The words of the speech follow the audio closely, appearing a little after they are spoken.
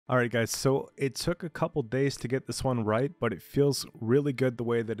Alright guys, so it took a couple days to get this one right, but it feels really good the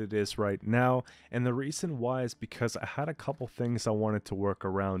way that it is right now, and the reason why is because I had a couple things I wanted to work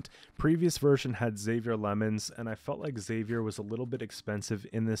around. Previous version had Xavier Lemons, and I felt like Xavier was a little bit expensive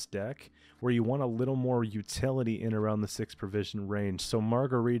in this deck, where you want a little more utility in around the 6 provision range, so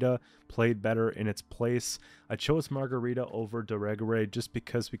Margarita played better in its place. I chose Margarita over Invigorate just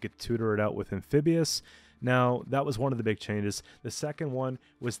because we could tutor it out with Amphibious. Now, that was one of the big changes. The second one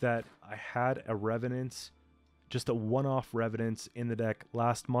was that I had a Revenant, just a one-off Revenant in the deck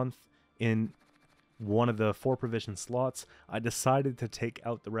last month in one of the 4 provision slots. I decided to take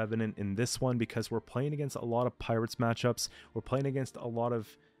out the Revenant in this one because we're playing against a lot of Pirates matchups. We're playing against a lot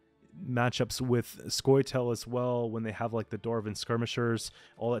of matchups with Scoia'tael as well, when they have like the Dwarven Skirmishers,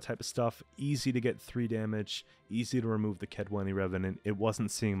 all that type of stuff. Easy to get 3 damage, easy to remove the Kedwani Revenant. It wasn't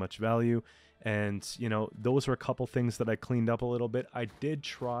seeing much value, and you know, those were a couple things that I cleaned up a little bit. I did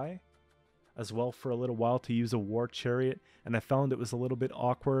try as well for a little while to use a War Chariot, and I found it was a little bit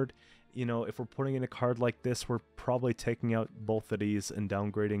awkward. You know, if we're putting in a card like this, we're probably taking out both of these and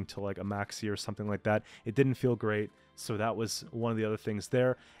downgrading to like a Maxi or something like that. It didn't feel great, so that was one of the other things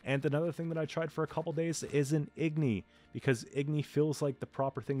there. And another thing that I tried for a couple days is an Igni, because Igni feels like the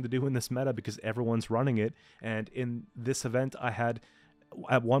proper thing to do in this meta because everyone's running it. And in this event, I had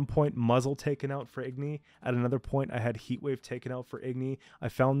at one point Muzzle taken out for Igni. At another point, I had Heatwave taken out for Igni. I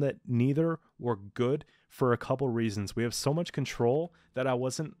found that neither were good for a couple reasons. We have so much control that I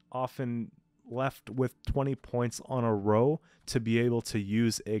wasn't often left with 20 points on a row to be able to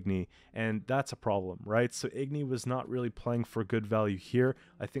use Igni, and that's a problem, right? So Igni was not really playing for good value here.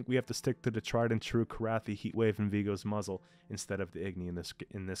 I think we have to stick to the tried and true Karathi, Heatwave, and Vigo's Muzzle instead of the Igni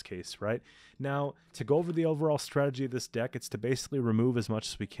in this case, right? Now, to go over the overall strategy of this deck, it's to basically remove as much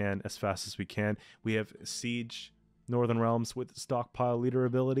as we can, as fast as we can. We have Siege, Northern Realms with Stockpile leader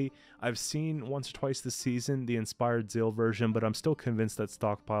ability. I've seen once or twice this season the Inspired Zeal version, but I'm still convinced that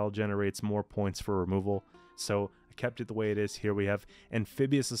Stockpile generates more points for removal, so I kept it the way it is here. We have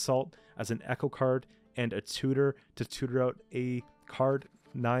Amphibious Assault as an Echo card and a tutor to tutor out a card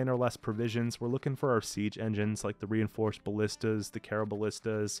 9 or less provisions. We're looking for our siege engines like the Reinforced Ballistas, the Cara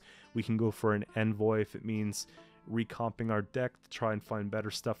Ballistas. We can go for an Envoy if it means recomping our deck to try and find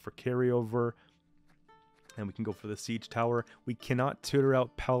better stuff for carryover. And we can go for the Siege Tower. We cannot tutor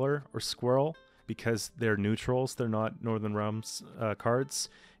out Peller or Squirrel because they're neutrals. They're not Northern Realms cards.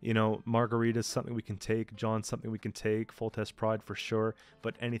 You know, Margarita's something we can take. John's something we can take. Full Test Pride for sure.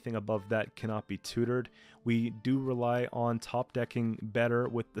 But anything above that cannot be tutored. We do rely on top decking better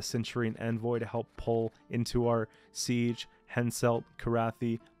with the Centurion Envoy to help pull into our Siege, Henselt,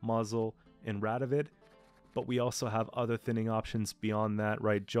 Karathi, Muzzle, and Radovid. But we also have other thinning options beyond that,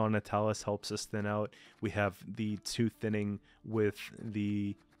 right? John Natalis helps us thin out. We have the 2 thinning with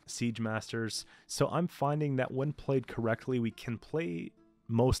the Siege Masters. So I'm finding that when played correctly, we can play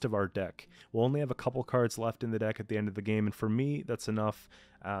most of our deck. We'll only have a couple cards left in the deck at the end of the game, and for me, that's enough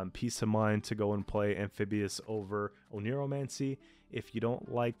peace of mind to go and play Amphibious over Oniromancy. If you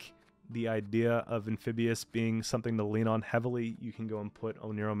don't like the idea of Amphibious being something to lean on heavily, you can go and put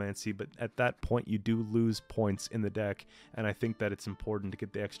Oniromancy, but at that point you do lose points in the deck, and I think that it's important to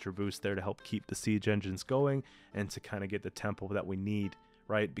get the extra boost there to help keep the siege engines going and to kind of get the tempo that we need,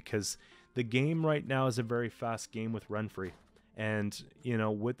 right? Because the game right now is a very fast game with Renfri, and you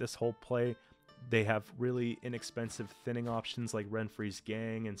know, with this whole play, they have really inexpensive thinning options like Renfri's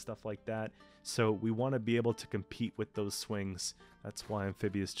Gang and stuff like that. So we want to be able to compete with those swings. That's why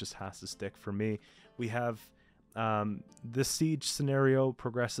Amphibious just has to stick for me. We have the siege scenario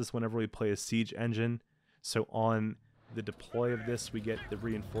progresses whenever we play a siege engine. So on the deploy of this, we get the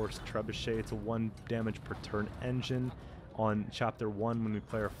Reinforced Trebuchet. It's a 1 damage per turn engine. On Chapter 1, when we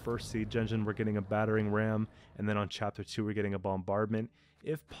play our first siege engine, we're getting a Battering Ram. And then on Chapter 2, we're getting a Bombardment.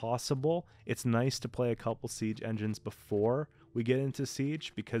 If possible, it's nice to play a couple siege engines before we get into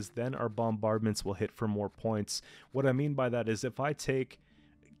siege, because then our bombardments will hit for more points. What I mean by that is if I take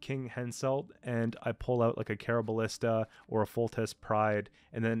King Henselt and I pull out like a Cara Ballista or a Full Test Pride,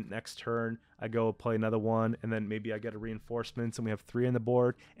 and then next turn I go play another one, and then maybe I get a Reinforcements and we have 3 on the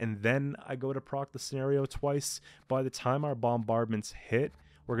board, and then I go to proc the scenario twice, by the time our bombardments hit,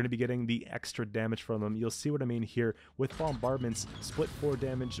 we're going to be getting the extra damage from them. You'll see what I mean here. With bombardments, split 4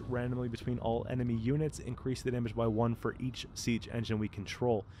 damage randomly between all enemy units, increase the damage by 1 for each siege engine we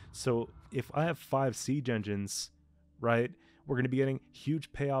control. So if I have 5 siege engines, right, we're going to be getting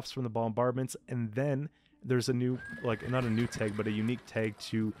huge payoffs from the bombardments, and then there's a new, like, not a new tag, but a unique tag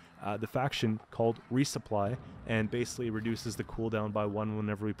to the faction called Resupply, and basically reduces the cooldown by 1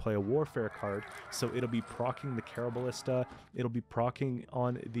 whenever we play a Warfare card. So it'll be proccing the Cara Ballista, it'll be proccing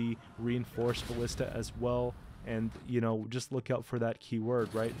on the Reinforced Ballista as well, and, you know, just look out for that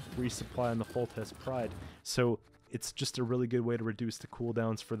keyword, right? Resupply on the Full Test Pride. So it's just a really good way to reduce the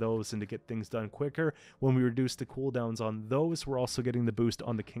cooldowns for those and to get things done quicker. When we reduce the cooldowns on those, we're also getting the boost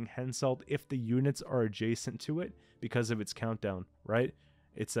on the King Hensalt if the units are adjacent to it because of its countdown, right?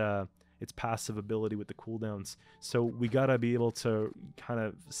 It's passive ability with the cooldowns. So we gotta be able to kind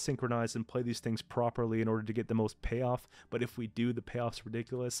of synchronize and play these things properly in order to get the most payoff. But if we do, the payoff's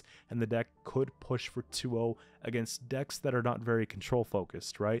ridiculous, and the deck could push for 2-0 against decks that are not very control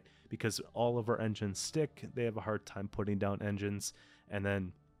focused, right? Because all of our engines stick, they have a hard time putting down engines, and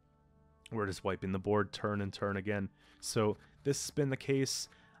then we're just wiping the board turn and turn again. So this has been the case.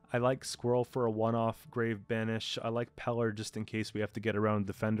 I like Squirrel for a one-off Grave Banish. I like Peller just in case we have to get around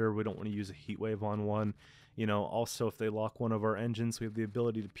Defender. We don't want to use a Heatwave on one. You know, also if they lock one of our engines, we have the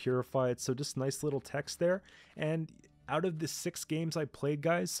ability to purify it. So just nice little text there. And out of the 6 games I played,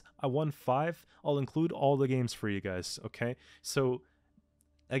 guys, I won 5. I'll include all the games for you guys, okay? So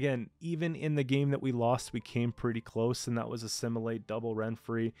again, even in the game that we lost, we came pretty close, and that was Assimilate double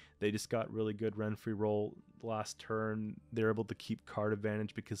Renfri. They just got really good Renfri roll last turn. They're able to keep card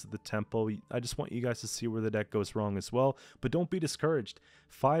advantage because of the tempo. I just want you guys to see where the deck goes wrong as well, but don't be discouraged.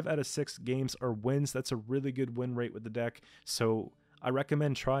 5 out of 6 games are wins. That's a really good win rate with the deck, so I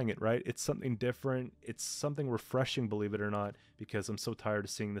recommend trying it, right? It's something different. It's something refreshing, believe it or not, because I'm so tired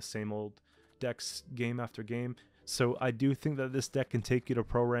of seeing the same old decks game after game. So I do think that this deck can take you to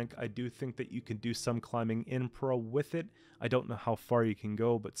pro rank. I do think that you can do some climbing in pro with it. I don't know how far you can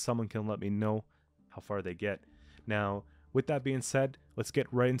go, but someone can let me know how far they get. Now, with that being said, let's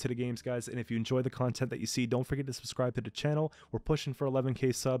get right into the games, guys. And if you enjoy the content that you see, don't forget to subscribe to the channel. We're pushing for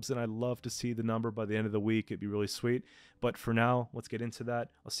 11K subs, and I'd love to see the number by the end of the week. It'd be really sweet. But for now, let's get into that.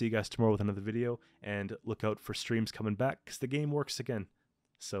 I'll see you guys tomorrow with another video, and look out for streams coming back because the game works again.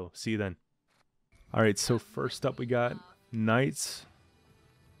 So see you then. Alright, so first up we got Knights,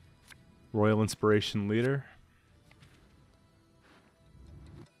 Royal Inspiration Leader.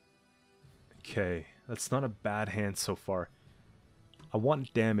 Okay, that's not a bad hand so far. I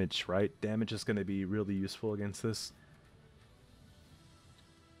want damage, right? Damage is going to be really useful against this.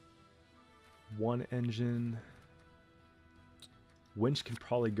 1 engine. Winch can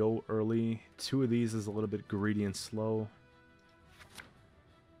probably go early. 2 of these is a little bit greedy and slow.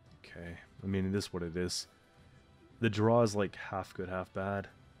 Okay, I mean, it is what it is. The draw is like half good, half bad.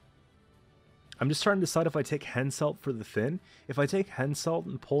 I'm just trying to decide if I take Hensalt for the thin. If I take Hensalt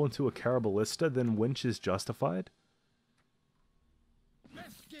and pull into a Cara Ballista, then Winch is justified.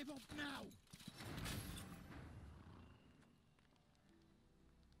 Let's give up now.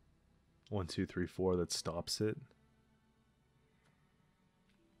 1, 2, 3, 4, that stops it.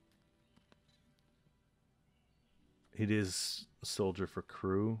 It is Soldier for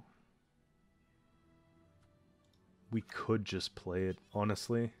crew. We could just play it,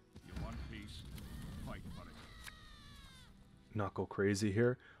 honestly. You want peace? Fight for it. Not go crazy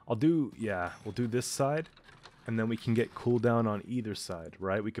here. I'll do, yeah, we'll do this side, and then we can get cooldown on either side,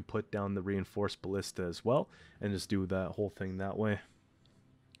 right? We could put down the Reinforced Ballista as well, and just do that whole thing that way.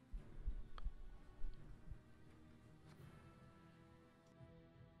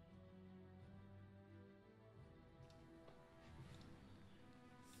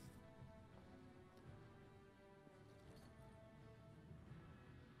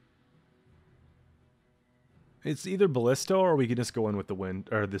 It's either Ballista or we can just go in with the wind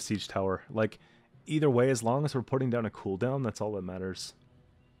or the Siege Tower. Like, either way, as long as we're putting down a cooldown, that's all that matters.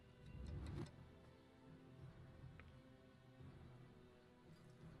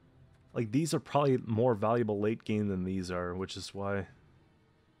 Like, these are probably more valuable late game than these are, which is why.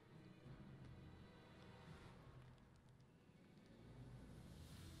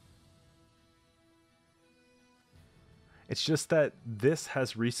 It's just that this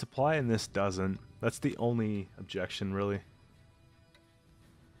has resupply and this doesn't. That's the only objection, really.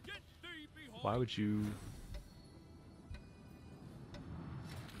 Why would you...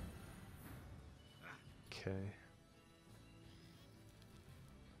 Okay.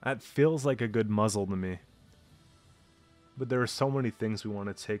 That feels like a good muzzle to me. But there are so many things we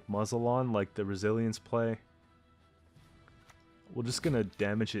want to take muzzle on, like the resilience play. We're just gonna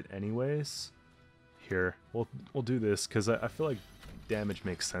damage it anyways. Here, we'll do this because I feel like damage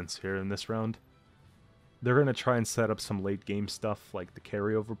makes sense here in this round. They're gonna try and set up some late game stuff like the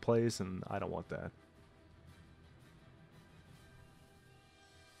carryover plays, and I don't want that.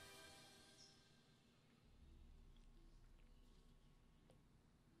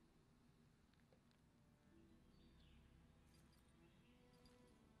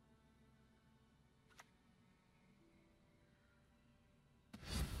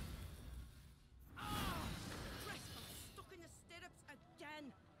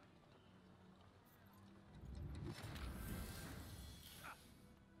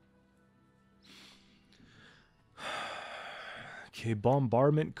 Okay,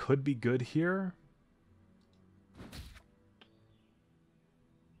 bombardment could be good here.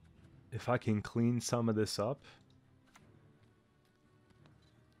 If I can clean some of this up.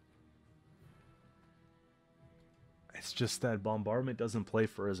 It's just that bombardment doesn't play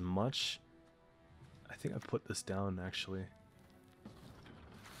for as much. I think I put this down, actually.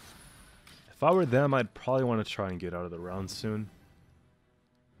 If I were them, I'd probably want to try and get out of the round soon.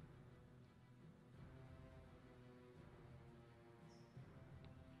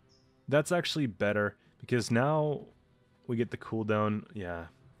 That's actually better, because now we get the cooldown. Yeah.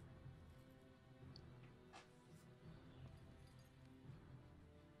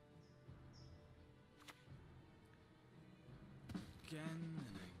 Again and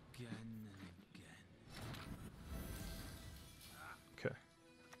again and again. Okay.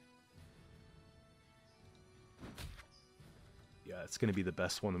 Yeah, it's going to be the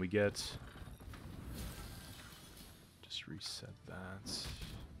best one that we get. Just reset that.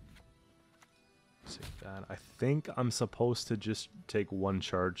 Save that. I think I'm supposed to just take one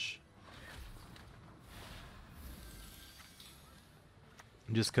charge.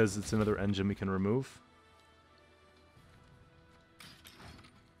 Just because it's another engine we can remove.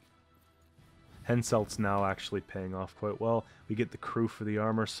 Henselt's now actually paying off quite well. We get the crew for the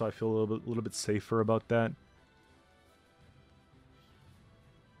armor, so I feel a little bit safer about that.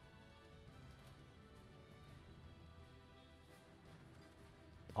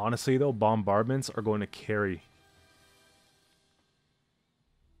 Honestly, though, bombardments are going to carry.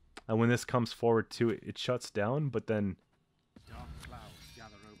 And when this comes forward too, it shuts down, but then... Dark clouds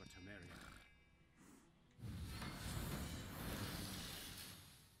gather over Temeria.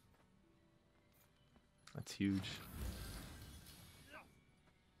 That's huge.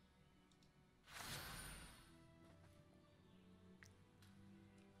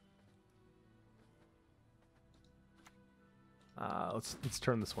 Let's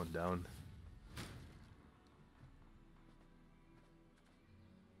turn this one down.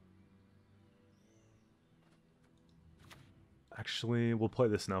 Actually, we'll play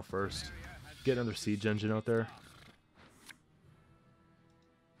this now first. Get another siege engine out there.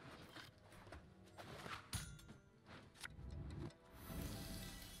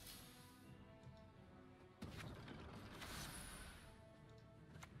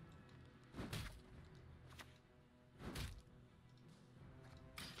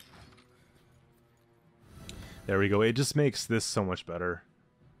 There we go. It just makes this so much better.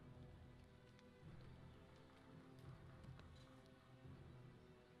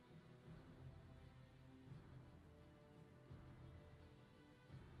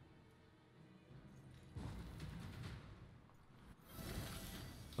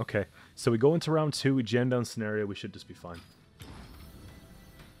 Okay, so we go into round 2, we jam down scenario, we should just be fine.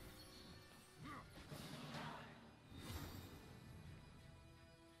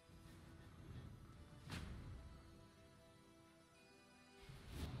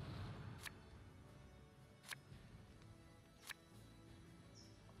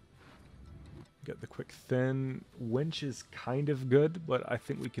 Get the quick thin. Winch is kind of good, but I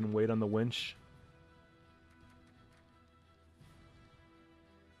think we can wait on the winch.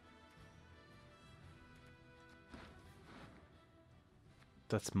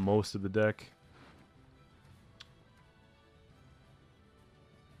 That's most of the deck.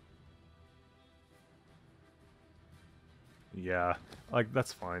 Yeah, like,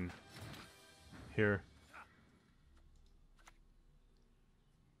 that's fine. Here.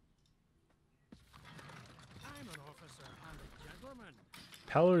 I'm an officer and a gentleman.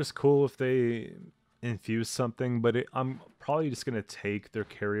 Pallor is cool if they infuse something, but I'm probably just going to take their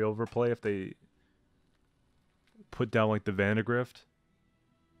carryover play if they put down, like, the Vandegrift.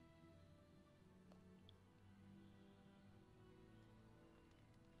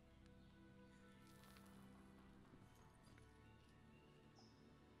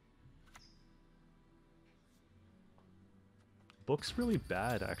 Book's really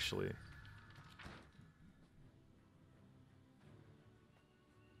bad, actually.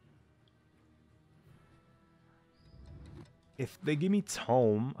 If they give me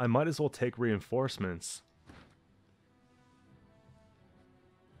Tome, I might as well take reinforcements.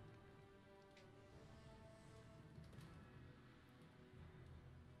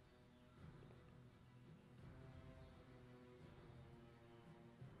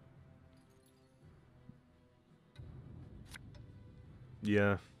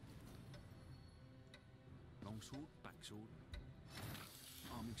 Yeah. Longsword, backsword,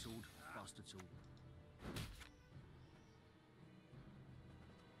 arming sword, bastard sword.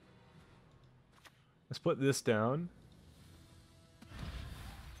 Let's put this down.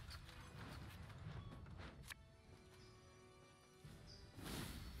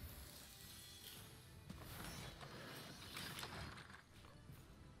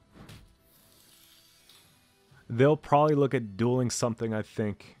 They'll probably look at dueling something, I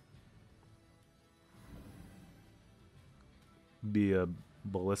think. Be a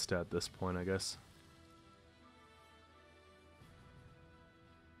ballista at this point, I guess.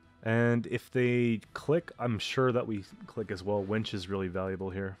 And if they click, I'm sure that we click as well. Winch is really valuable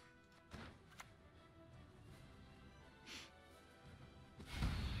here.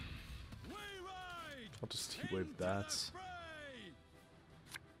 I'll just heat wave that.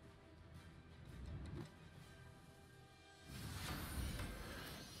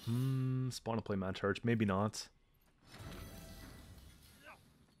 Spawn to play man charge, maybe not.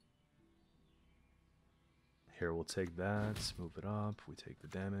 Here, we'll take that, move it up, we take the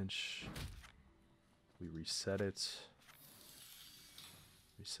damage, we reset it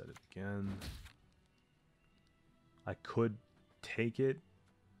again. I could take it.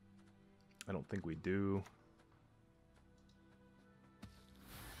 I don't think we do.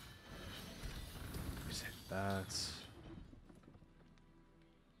 Reset that.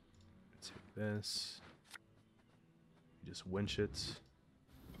 Take this. You just winch it.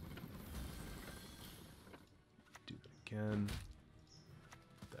 Do that again.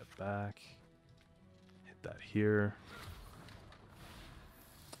 Put that back. Hit that here.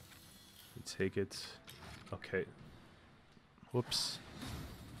 We take it. Okay. Whoops.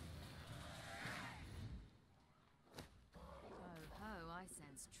 Oh, I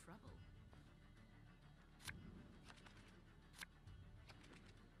sense trouble.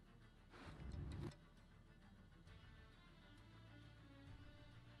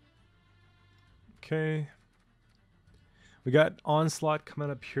 Okay. We got Onslaught coming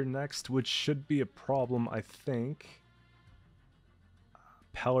up here next, which should be a problem, I think.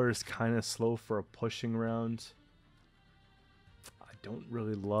 Peller is kind of slow for a pushing round. I don't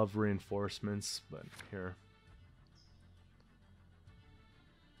really love reinforcements, but here.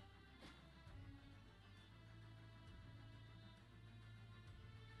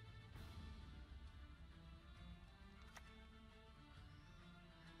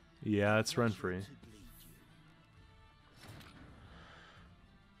 Yeah, it's Renfri.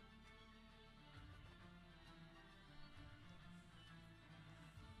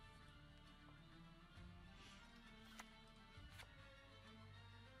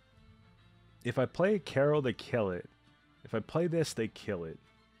 If I play a Carol, they kill it. If I play this, they kill it.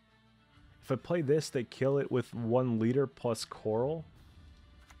 If I play this, they kill it with 1 leader plus Coral.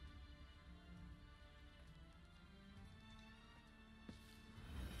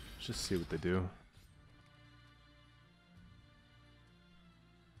 Let's just see what they do.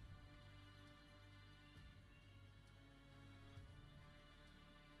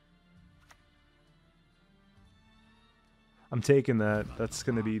 I'm taking that. That's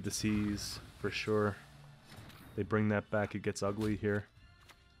going to be the C's for sure. They bring that back. It gets ugly here.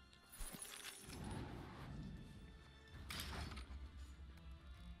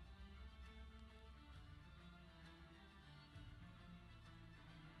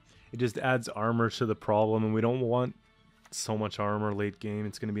 It just adds armor to the problem, and we don't want so much armor late game.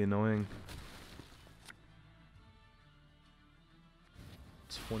 It's going to be annoying.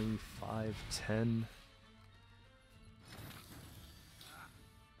 25-10.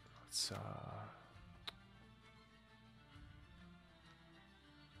 Let's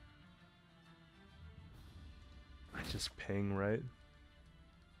I just ping, right?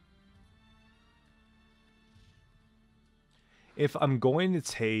 If I'm going to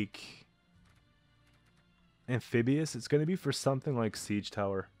take Amphibious, it's going to be for something like Siege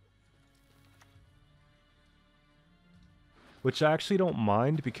Tower. Which I actually don't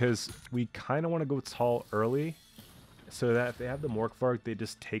mind, because we kind of want to go tall early, so that if they have the Morkvark, they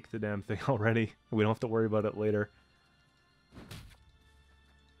just take the damn thing already. We don't have to worry about it later.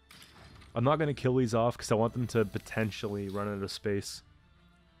 I'm not going to kill these off, because I want them to potentially run out of space.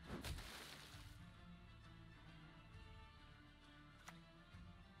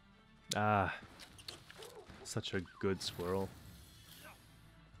 Ah, such a good squirrel.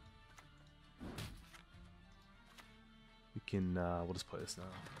 We can, we'll just play this now.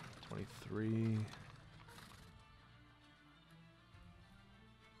 23.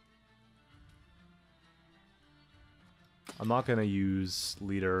 I'm not going to use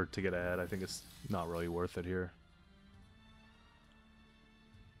leader to get ahead. I think it's not really worth it here.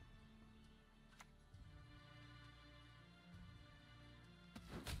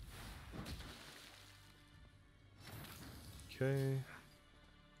 Okay.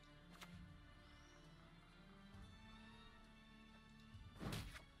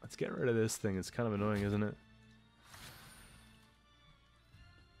 Let's get rid of this thing. It's kind of annoying, isn't it?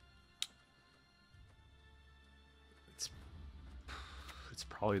 It's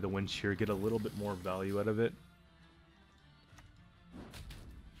probably the winch here. Get a little bit more value out of it.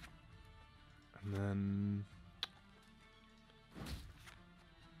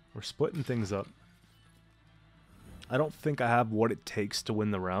 We're splitting things up. I don't think I have what it takes to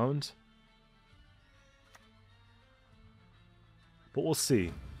win the round. But we'll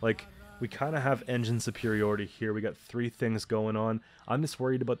see. Like, we kind of have engine superiority here. We got 3 things going on. I'm just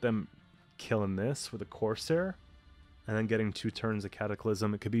worried about them killing this with a Corsair. And then getting 2 turns of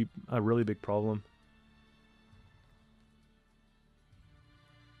Cataclysm. It could be a really big problem.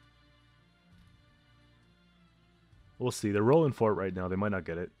 We'll see. They're rolling for it right now. They might not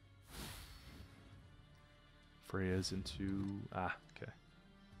get it. Freya's into... Ah, okay.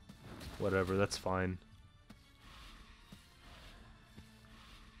 Whatever, that's fine.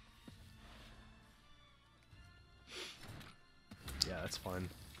 Yeah, that's fine.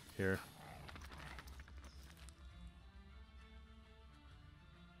 Here.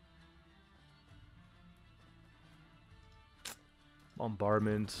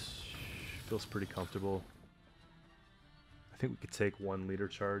 Bombardment feels pretty comfortable. I think we could take 1 leader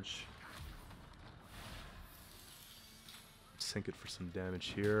charge. Sink it for some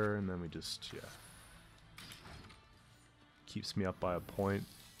damage here, and then we just, yeah. Keeps me up by a point.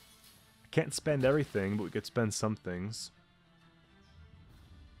 I can't spend everything, but we could spend some things.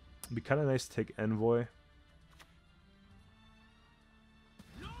 It'd be kind of nice to take Envoy.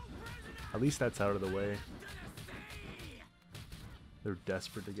 At least that's out of the way. They're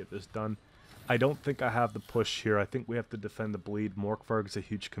desperate to get this done. I don't think I have the push here. I think we have to defend the bleed. Morkvarg is a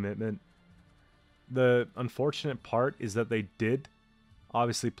huge commitment. The unfortunate part is that they did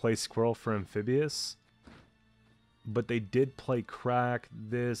obviously play Squirrel for Amphibious. But they did play Crack.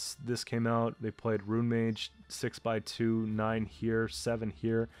 This came out. They played Rune Mage, 6x2, 9 here, 7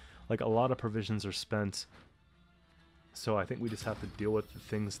 here. Like, a lot of provisions are spent. So I think we just have to deal with the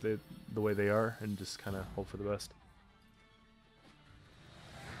things the way they are and just kind of hope for the best.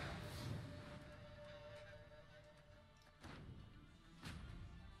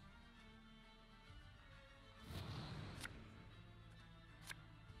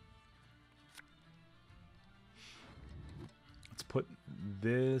 Put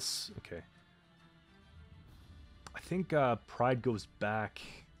this... Okay. I think Pride goes back.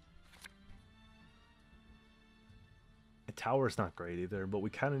 A tower's not great either, but we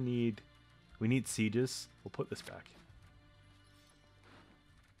kind of need... We need sieges. We'll put this back.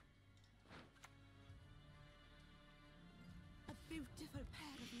 A beautiful pair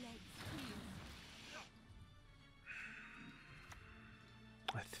of legs, please.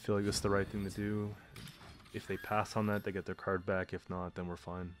 I feel like this is the right thing to do. If they pass on that, they get their card back. If not, then we're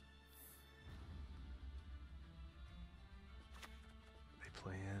fine. They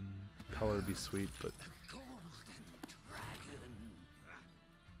play in. Color would be sweet, but...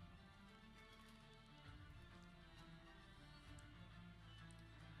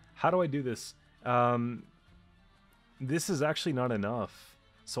 How do I do this? This is actually not enough.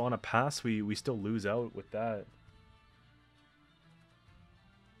 So on a pass, we still lose out with that.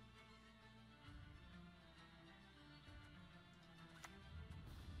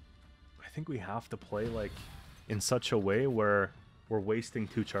 I think we have to play like in such a way where we're wasting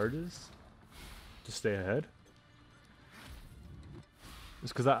 2 charges to stay ahead.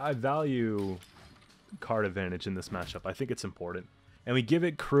 Just because I value card advantage in this matchup. I think it's important. And we give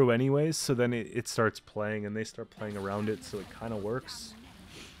it crew anyways, so then it starts playing and they start playing around it, so it kind of works.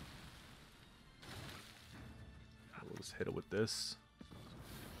 We'll just hit it with this.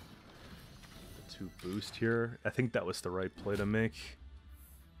 The 2 boost here. I think that was the right play to make.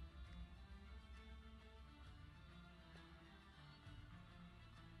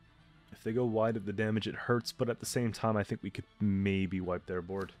 If they go wide at the damage, it hurts, but at the same time, I think we could maybe wipe their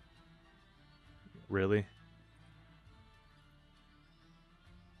board. Really?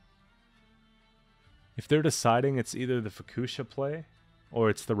 If they're deciding it's either the Fukusha play or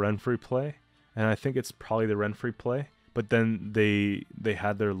it's the Renfri play, and I think it's probably the Renfri play, but then they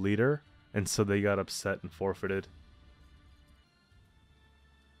had their leader, and so they got upset and forfeited.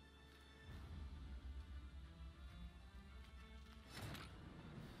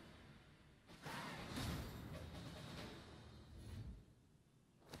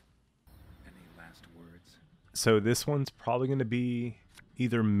 So this one's probably going to be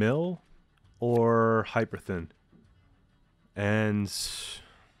either Mill or Hyperthin. And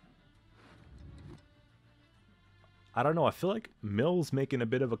I don't know, I feel like Mill's making a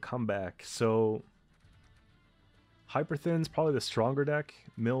bit of a comeback. So Hyperthin's probably the stronger deck.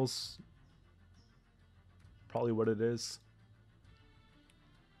 Mill's probably what it is.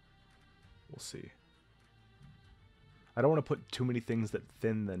 We'll see. I don't want to put too many things that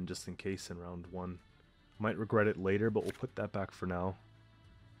thin then, just in case in round 1. Might regret it later, but we'll put that back for now.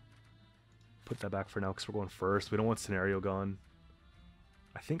 Put that back for now because we're going first. We don't want Scenario gone.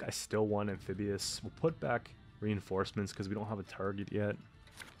 I I think I still want amphibious. We'll put back reinforcements because we don't have a target yet.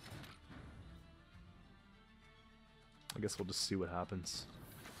 I guess we'll just see what happens.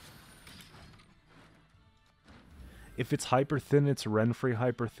 If it's hyper thin, it's Renfri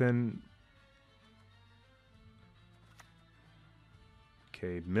hyper thin.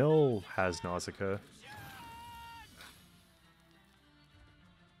 Okay, Mill has Nausicaa.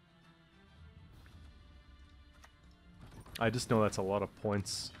 I just know that's a lot of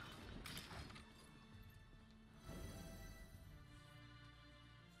points.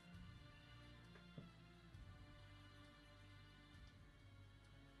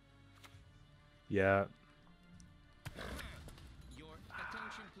 Yeah.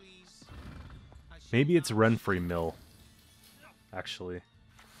 Maybe it's Renfri Mill, actually.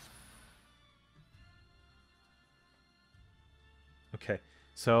 Okay,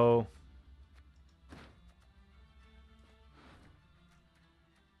 so...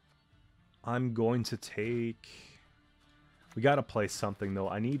 I'm going to take... We gotta play something, though.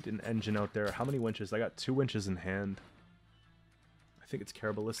 I need an engine out there. How many winches? I got 2 winches in hand. I think it's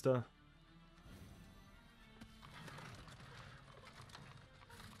Caraballista.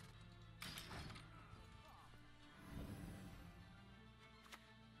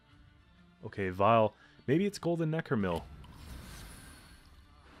 Okay, Vile. Maybe it's Golden Necker Mill.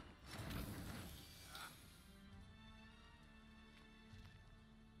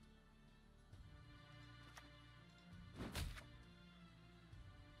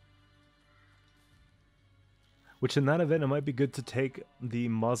 Which in that event, it might be good to take the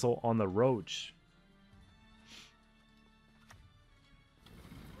muzzle on the Roach.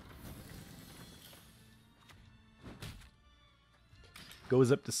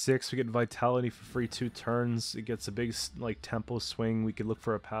 Goes up to 6. We get Vitality for free 2 turns. It gets a big like tempo swing. We could look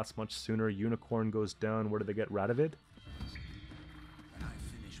for a pass much sooner. Unicorn goes down. Where do they get Radovid? When I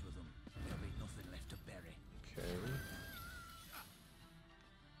finish with them, there'll be nothing left to bury. Okay.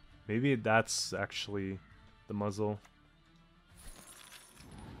 Maybe that's actually the muzzle.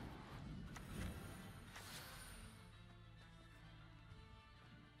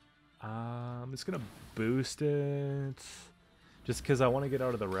 I'm just gonna boost it. Just because I want to get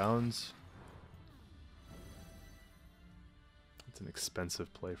out of the rounds. It's an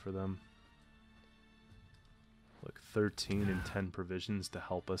expensive play for them. Look, 13 and 10 provisions to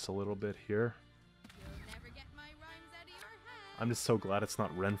help us a little bit here. I'm just so glad it's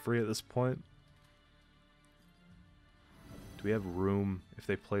not Renfri at this point. Do we have room if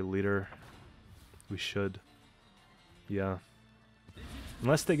they play leader? We should. Yeah.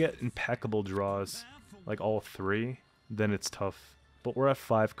 Unless they get impeccable draws, like all 3. Then it's tough. But we're at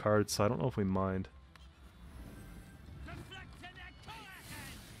 5 cards, so I don't know if we mind.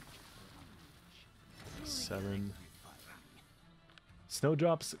 Seven.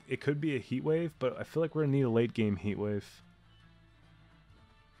 Snowdrops, it could be a heat wave, but I feel like we're gonna need a late game heat wave.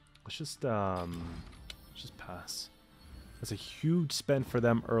 Let's just pass. That's a huge spend for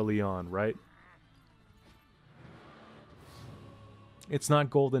them early on, right? It's not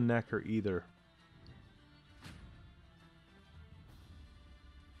Golden Necker either.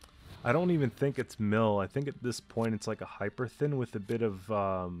 I don't even think it's Mill. I think at this point it's like a hyper thin with a bit of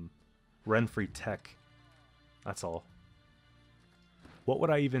Renfri tech. That's all. What would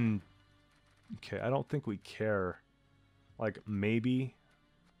I even... Okay, I don't think we care. Like, maybe...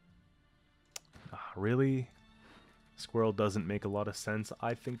 really? Squirrel doesn't make a lot of sense.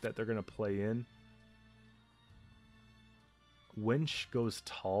 I think that they're going to play in. Winch goes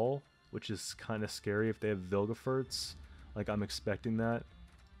tall, which is kind of scary if they have Vilgefortz. Like, I'm expecting that.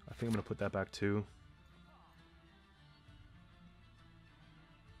 I think I'm going to put that back too.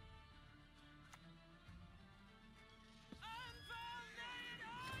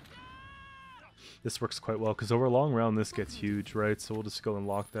 This works quite well, because over a long round this gets huge, right? So we'll just go and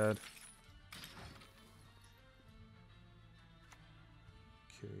lock that.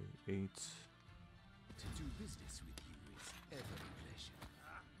 Okay, 8. To do business with you is ever a pleasure.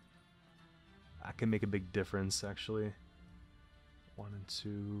 That can make a big difference, actually. 1 and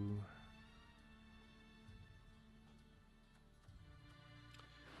 2.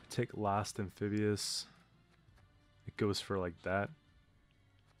 Take last amphibious. It goes for like that.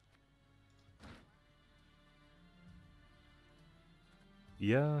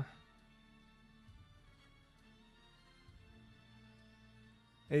 Yeah.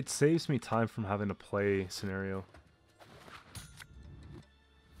 It saves me time from having to play scenario.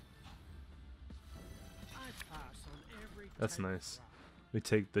 That's nice. We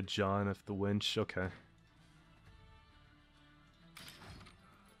take the John of the winch. Okay.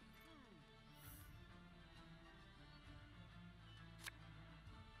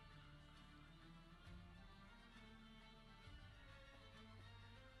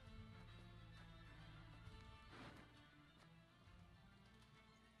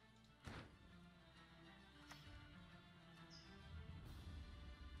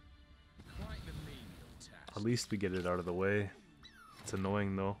 At least we get it out of the way. It's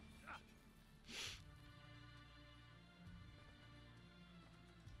annoying though.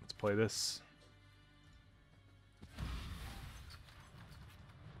 Let's play this.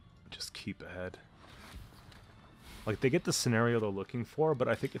 Just keep ahead. Like, they get the scenario they're looking for, but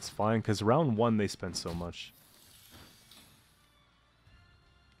I think it's fine, because round 1 they spent so much.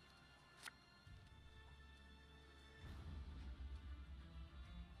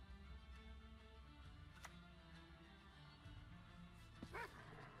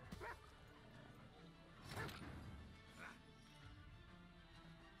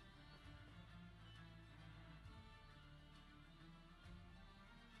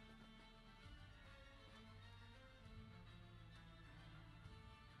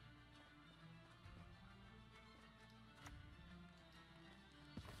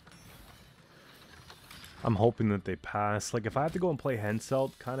 I'm hoping that they pass. Like, if I have to go and play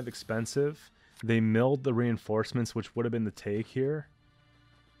Henselt, kind of expensive. They milled the reinforcements, which would have been the take here.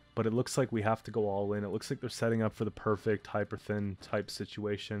 But it looks like we have to go all in. It looks like they're setting up for the perfect hyper-thin type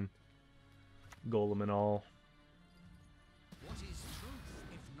situation. Golem and all.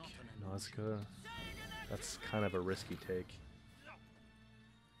 Nazca. That's kind of a risky take.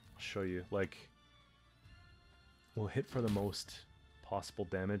 I'll show you. Like, we'll hit for the most possible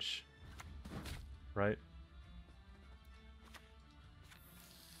damage. Right?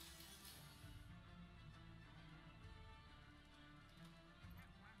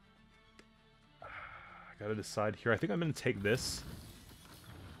 I gotta decide here. I think I'm gonna take this.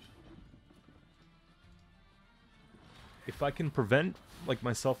 If I can prevent like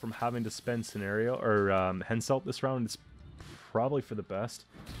myself from having to spend scenario or Henselt this round, it's probably for the best.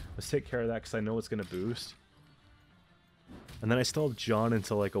 Let's take care of that because I know it's gonna boost. And then I still have John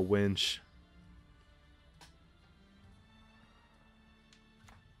into like a winch.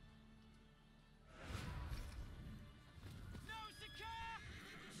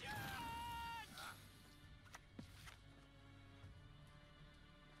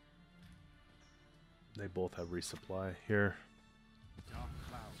 They both have resupply here.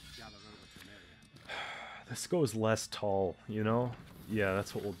 This goes less tall, you know? Yeah,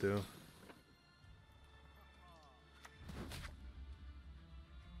 that's what we'll do.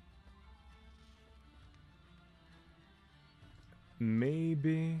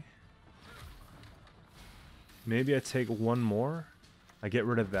 Maybe I take one more. I get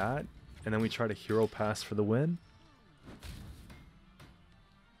rid of that, and then we try to hero pass for the win.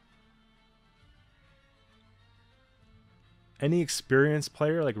 Any experienced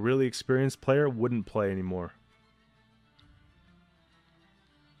player, like really experienced player, wouldn't play anymore.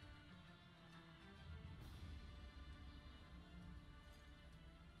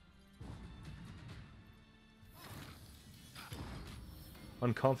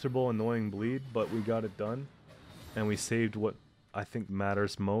 Uncomfortable, annoying bleed, but we got it done. And we saved what I think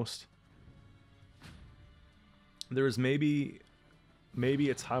matters most. There was maybe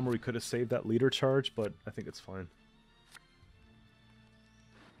a time where we could have saved that leader charge, but I think it's fine.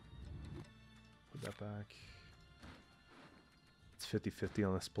 Put that back. It's 50-50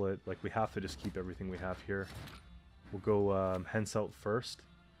 on the split. Like, we have to just keep everything we have here. We'll go Henselt first.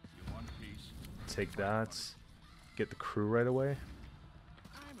 Take that. Get the crew right away.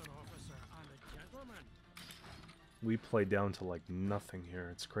 I'm an officer and a gentleman. We play down to like nothing here.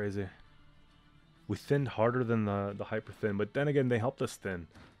 It's crazy. We thinned harder than the hyper thin, but then again they helped us thin.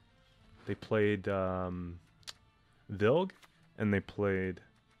 They played Vilg, and they played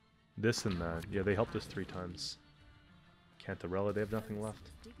this and that. Yeah, they helped us 3 times. Cantarella, they have nothing left.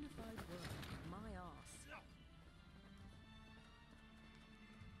 Dignified work, my arse.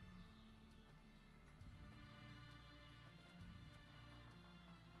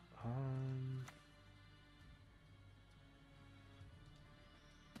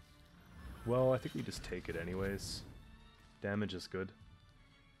 Well, I think we just take it anyways. Damage is good.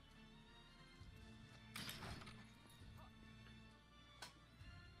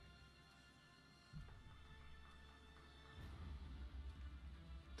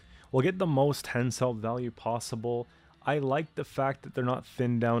 We'll get the most Henselt value possible. I like the fact that they're not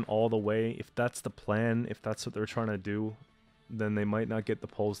thinned down all the way. If that's the plan, if that's what they're trying to do, then they might not get the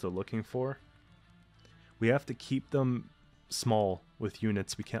pulls they're looking for. We have to keep them small with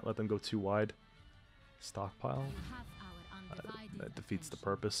units. We can't let them go too wide. Stockpile? That defeats the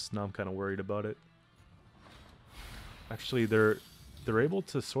purpose. Now I'm kind of worried about it. Actually, they're able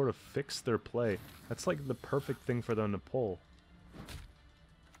to sort of fix their play. That's like the perfect thing for them to pull.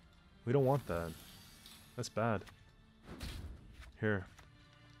 We don't want that. That's bad. Here.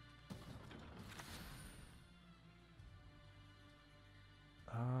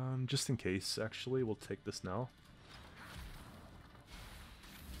 Just in case, actually, we'll take this now.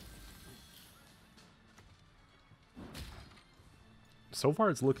 So far,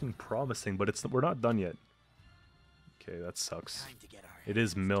 it's looking promising, but we're not done yet. Okay, that sucks. It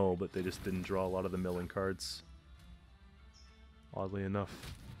is mill, but they just didn't draw a lot of the milling cards. Oddly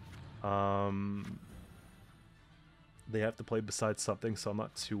enough. They have to play besides something, so I'm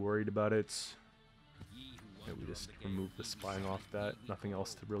not too worried about it. Yeah, we just remove the spying off that. Nothing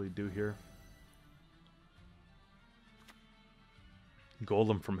else to really do here.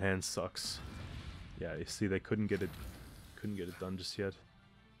 Golem from hand sucks. Yeah, you see they couldn't get it done just yet.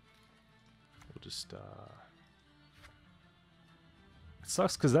 We'll just it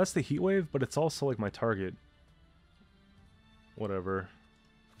sucks because that's the heat wave, but it's also like my target. Whatever.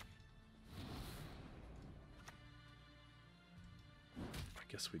 I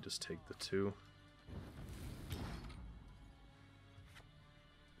guess we just take the 2.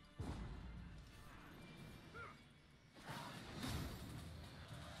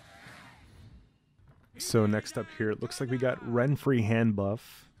 So next up here, it looks like we got Renfri hand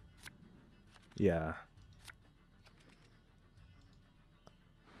buff. Yeah.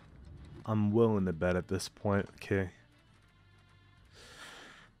 I'm willing to bet at this point. Okay.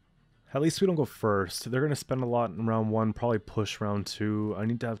 At least we don't go first. They're going to spend a lot in round 1, probably push round 2. I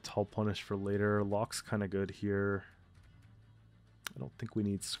need to have Tall Punish for later. Lock's kind of good here. I don't think we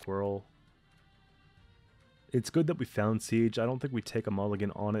need Squirrel. It's good that we found Siege. I don't think we take a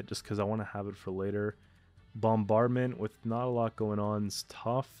mulligan on it just because I want to have it for later. Bombardment with not a lot going on is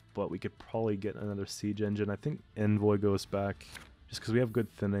tough, but we could probably get another Siege engine. I think Envoy goes back just because we have good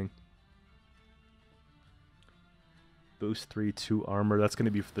thinning. Boost 3, 2 armor. That's going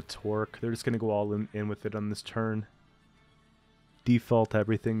to be for the Torque. They're just going to go all in with it on this turn. Default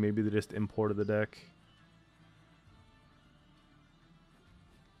everything. Maybe they just imported the deck.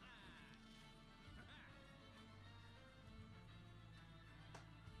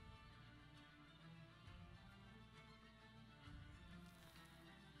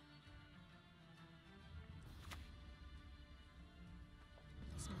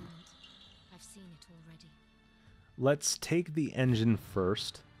 This moment, I've seen it already. Let's take the engine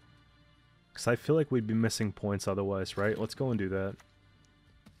first. Because I feel like we'd be missing points otherwise, right? Let's go and do that.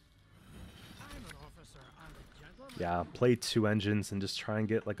 I'm an officer and a gentleman. Yeah, play 2 engines and just try and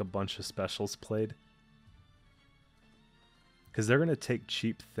get like a bunch of specials played. Because they're going to take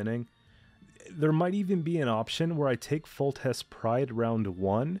cheap thinning. There might even be an option where I take Foltest Pride round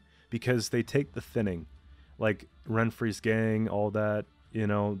 1 because they take the thinning. Like Renfri's gang, all that. You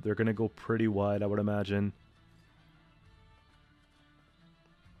know, they're going to go pretty wide, I would imagine.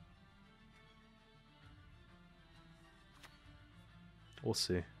 We'll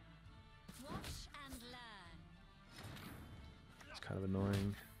see. Watch and learn. It's kind of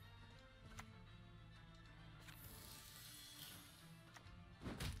annoying.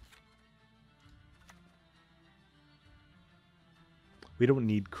 We don't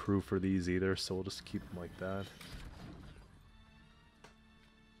need crew for these either, so we'll just keep them like that.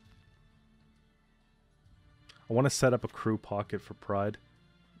 I want to set up a crew pocket for Pride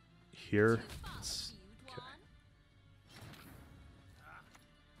here. Okay.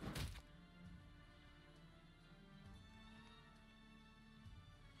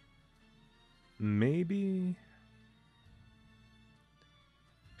 Maybe...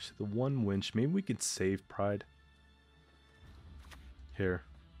 Actually, the one winch, maybe we could save Pride. Here.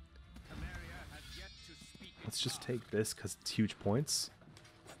 Let's just take this because it's huge points.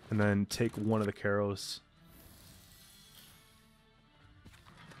 And then take one of the Caros.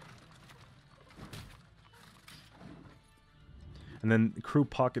 And then crew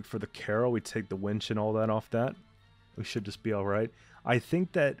pocket for the Caro, we take the winch and all that off that. We should just be alright. I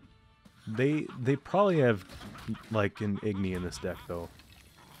think that they probably have like an Igni in this deck though.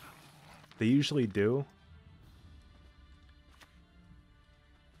 They usually do.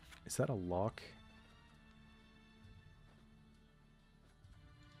 Is that a lock?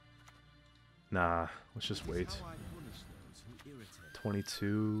 Nah, let's just wait.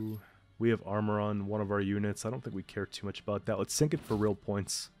 22. We have armor on one of our units. I don't think we care too much about that. Let's sink it for real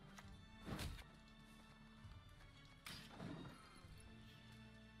points.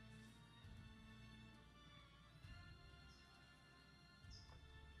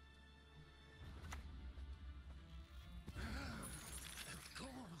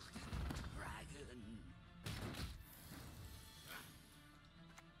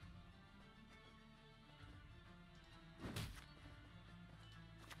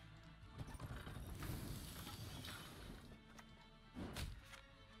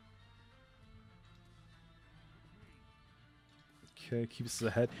 Okay, keeps us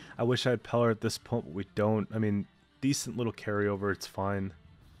ahead. I wish I had Pellar at this point, but we don't. I mean, decent little carryover, it's fine.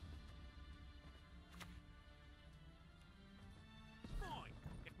 Fine.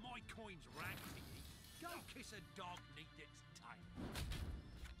 If my coin's ragged to ye, go kiss a dog neath its tail.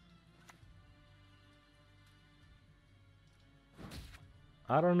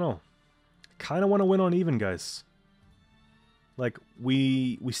 I don't know. Kind of want to win on even, guys. Like,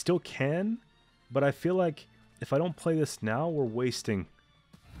 we still can, but I feel like if I don't play this now, we're wasting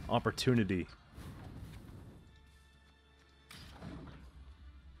opportunity.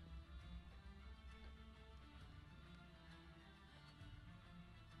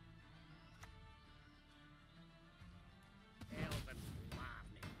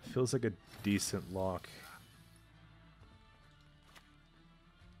 Feels like a decent lock.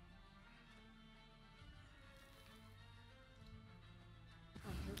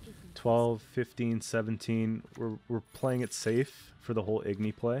 12, 15, 17. We're playing it safe for the whole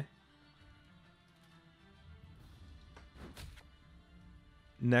Igni play.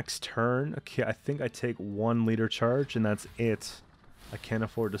 Next turn, okay, I think I take 1 leader charge and that's it. I can't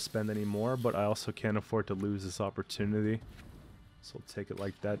afford to spend any more, but I also can't afford to lose this opportunity. So I'll take it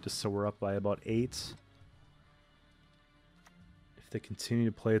like that just so we're up by about 8. If they continue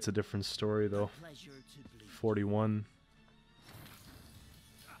to play, it's a different story though. 41.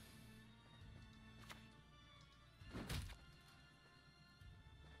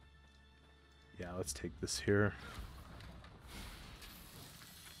 Yeah, let's take this here.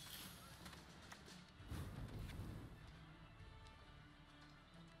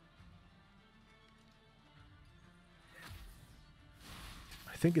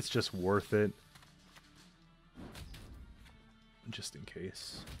 I think it's just worth it. Just in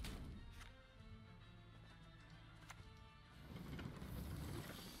case.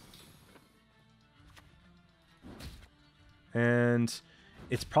 And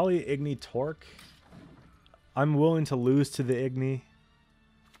it's probably Igni Torque. I'm willing to lose to the Igni.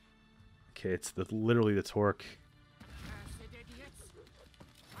 Okay, it's literally the Torque.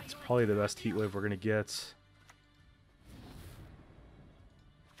 It's probably the best heat wave we're gonna get.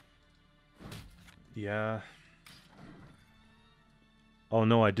 Yeah. Oh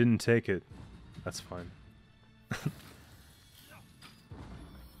no, I didn't take it. That's fine.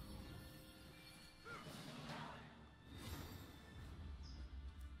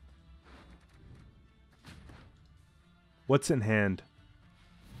 What's in hand?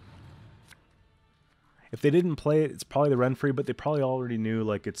 If they didn't play it, it's probably the Renfri, but they probably already knew,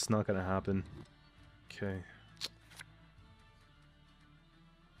 like, it's not gonna happen. Okay.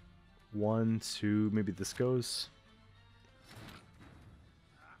 1, 2, maybe this goes.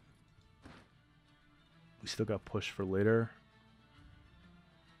 We still got push for later.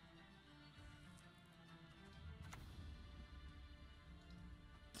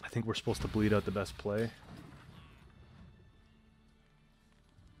 I think we're supposed to bleed out the best play.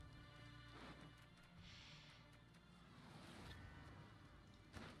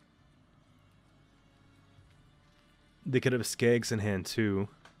 They could have Skags in hand too.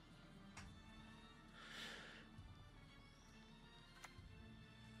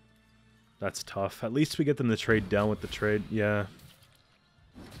 That's tough. At least we get them to trade down with the trade. Yeah.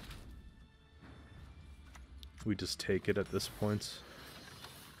 We just take it at this point.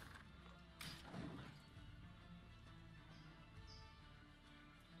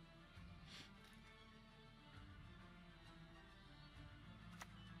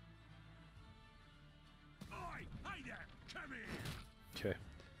 Okay.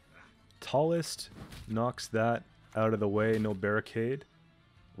 Tallest knocks that out of the way, no barricade,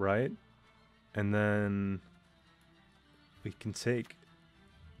 right? And then we can take,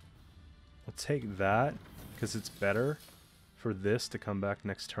 we'll take that because it's better for this to come back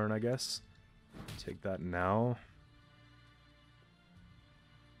next turn, I guess. Take that now.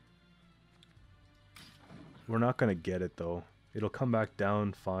 We're not going to get it though. It'll come back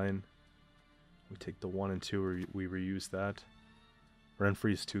down fine. We take the 1 and 2, we reuse that.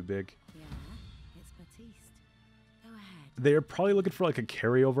 Renfri's too big. Yeah, it's Batiste. Go ahead. They're probably looking for like a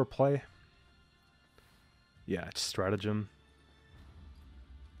carryover play. Yeah, it's stratagem.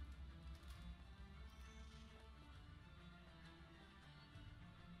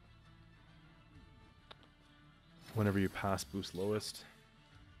 Whenever you pass, boost lowest.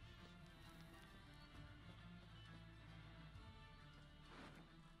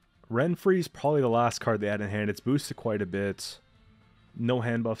 Renfri's probably the last card they had in hand. It's boosted quite a bit. No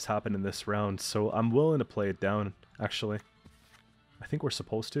hand buffs happen in this round, so I'm willing to play it down, actually. I think we're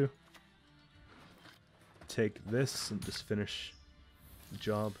supposed to. Take this and just finish the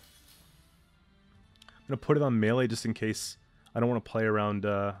job. I'm going to put it on melee just in case I don't want to play around,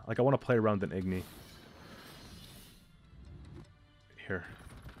 like I want to play around an Igni. Here.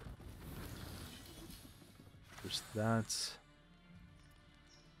 There's that.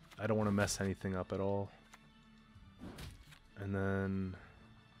 I don't want to mess anything up at all. And then...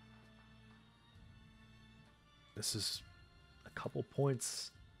 this is a couple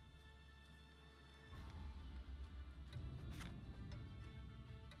points.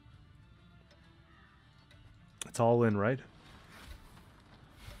 It's all in, right?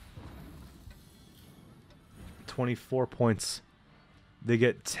 24 points. They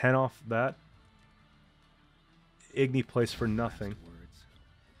get 10 off that. Igni plays for nothing.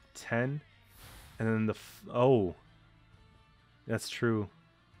 10. And then the... oh. That's true.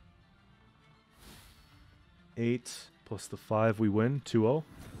 8 plus the 5, we win. 2-0.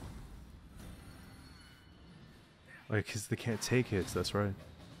 Like, because they can't take hits, that's right.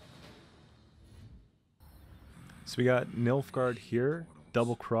 So we got Nilfgaard here,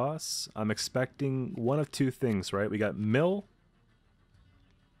 double cross. I'm expecting one of two things, right? We got Mill.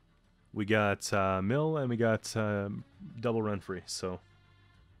 We got Mill, and we got double Renfri, so...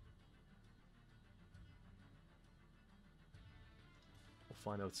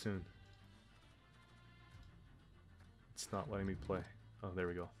 we'll find out soon. It's not letting me play. Oh, there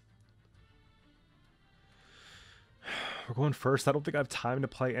we go. We're going first. I don't think I have time to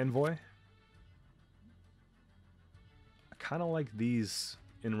play Envoy. I kind of like these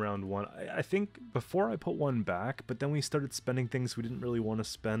in round 1. I think before I put one back, but then we started spending things we didn't really want to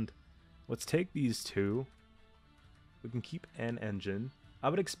spend. Let's take these two. We can keep an engine. I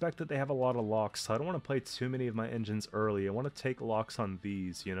would expect that they have a lot of locks, so I don't want to play too many of my engines early. I want to take locks on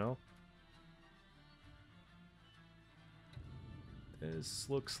these, you know? This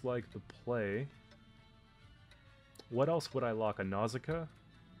looks like the play. What else would I lock? A Nausicaa?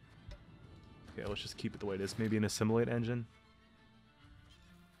 Okay, let's just keep it the way it is. Maybe an Assimilate engine?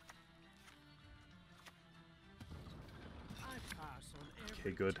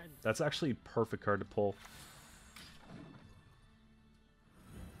 Okay, good. That's actually a perfect card to pull.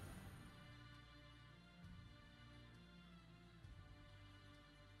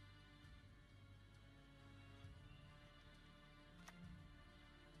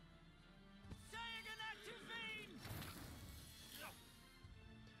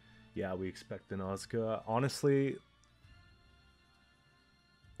 Yeah, we expect an Nausicaa. Honestly,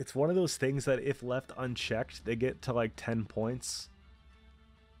 it's one of those things that if left unchecked, they get to like 10 points.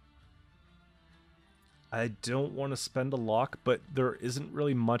 I don't want to spend a lock, but there isn't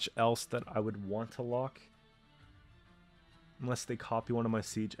really much else that I would want to lock. Unless they copy one of my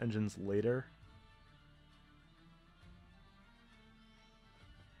siege engines later.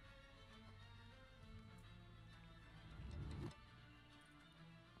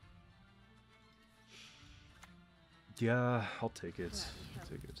 Yeah, I'll take it. I'll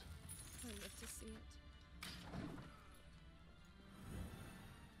take it. I love to see it.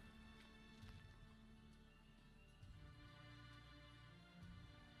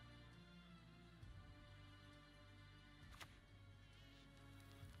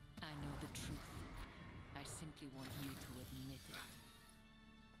 I know the truth. I simply want you to admit it.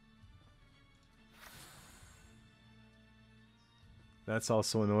 That's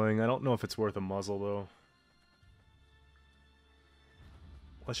also annoying. I don't know if it's worth a muzzle, though.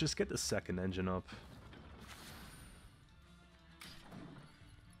 Let's just get the second engine up.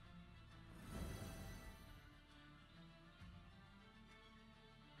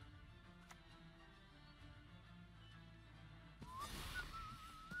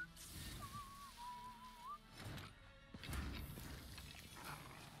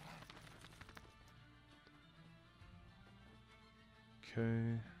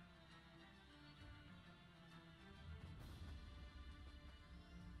 Okay.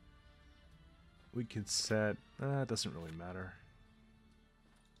 We could set... it doesn't really matter.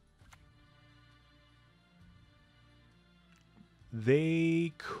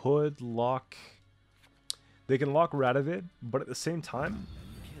 They could lock... They can lock Radovid, but at the same time...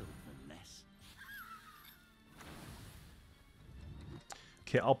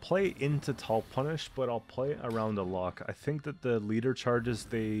 Okay, I'll play into Tall Punish, but I'll play around a lock. I think that the leader charges,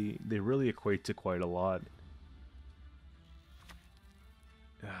 they really equate to quite a lot.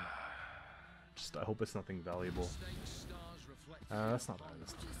 Just, I hope it's nothing valuable. That's not bad.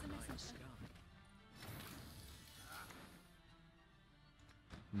 That's not bad.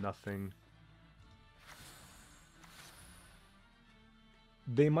 Nothing.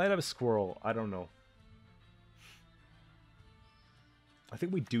 They might have a squirrel. I don't know. I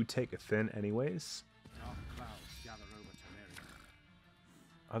think we do take a thin anyways.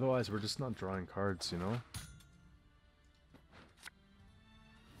 Otherwise, we're just not drawing cards, you know?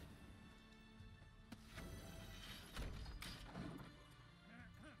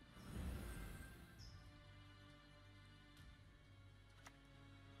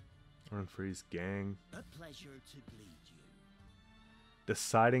 Renfri's gang. A pleasure to bleed you.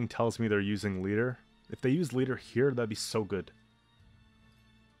 Deciding tells me they're using leader. If they use leader here, that'd be so good.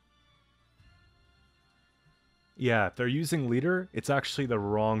 Yeah, if they're using leader, it's actually the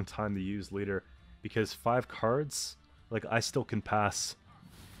wrong time to use leader. Because 5 cards, like, I still can pass.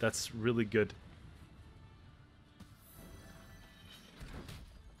 That's really good.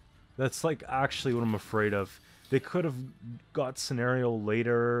 That's, like, actually what I'm afraid of. They could have got scenario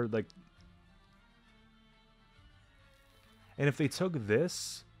later, like... And if they took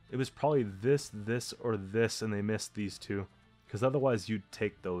this, it was probably this, this, or this, and they missed these two. Because otherwise you'd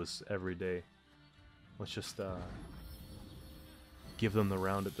take those every day. Let's just give them the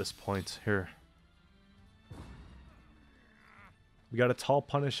round at this point. Here. We got a tall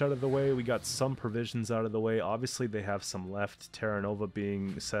punish out of the way. We got some provisions out of the way. Obviously they have some left. Terra Nova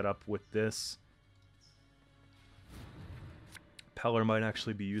being set up with this. Peller might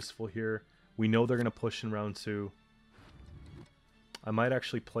actually be useful here. We know they're going to push in round 2. I might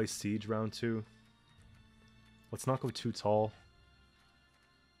actually play Siege round 2. Let's not go too tall.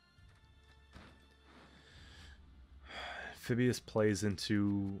 Amphibious plays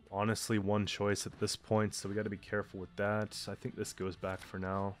into, honestly, one choice at this point, so we got to be careful with that. I think this goes back for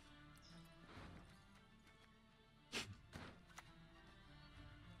now.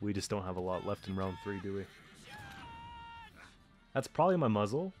 We just don't have a lot left in round 3, do we? That's probably my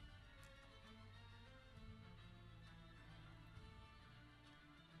muzzle.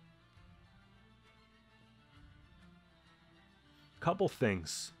 Couple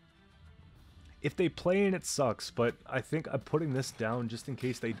things. If they play in, it sucks, but I think I'm putting this down just in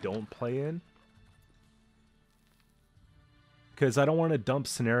case they don't play in. Because I don't want to dump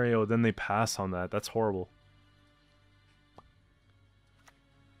scenario, then they pass on that. That's horrible.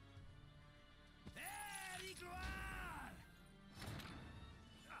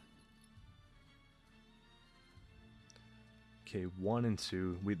 Okay, 1 and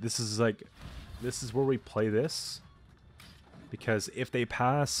 2. This is where we play this. Because if they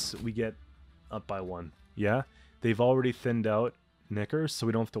pass, we get up by 1. Yeah? They've already thinned out Knickers, so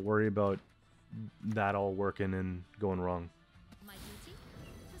we don't have to worry about that all working and going wrong. My duty?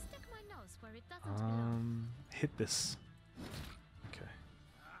 To stick my nose where it doesn't belong. Hit this. Okay.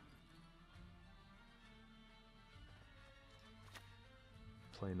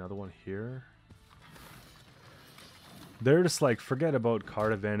 Play another one here. They're just like, forget about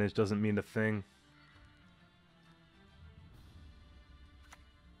card advantage, doesn't mean a thing.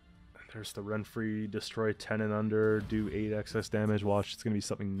 There's the Renfri, destroy 10 and under, do 8 excess damage. Watch, it's going to be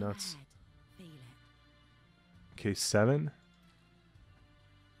something nuts. Okay, 7.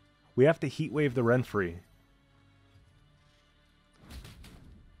 We have to heat wave the Renfri.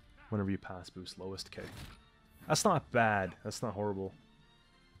 Whenever you pass, boost lowest. Okay. That's not bad. That's not horrible.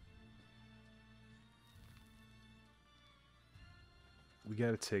 We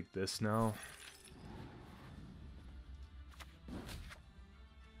got to take this now.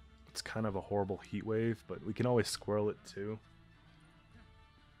 It's kind of a horrible heat wave, but we can always squirrel it too.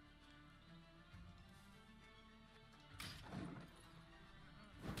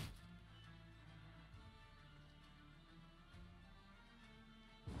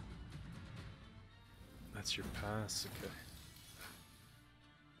 That's your pass, okay.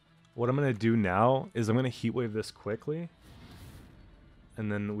 What I'm going to do now is I'm going to heat wave this quickly,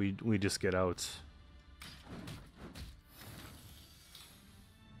 and then we just get out.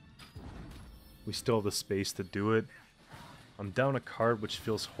 We still have the space to do it. I'm down a card, which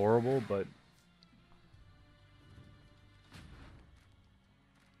feels horrible, but...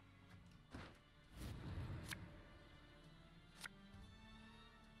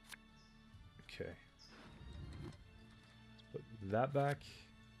 Okay. Let's put that back.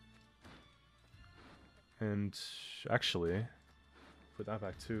 And actually, put that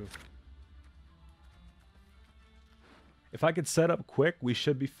back too. If I could set up quick, we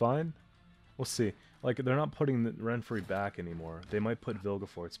should be fine. We'll see. Like, they're not putting the Renfri back anymore. They might put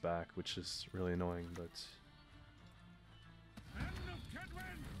Vilgefortz back, which is really annoying, but...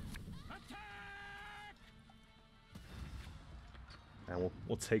 And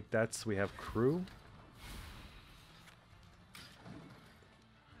we'll take that so we have crew.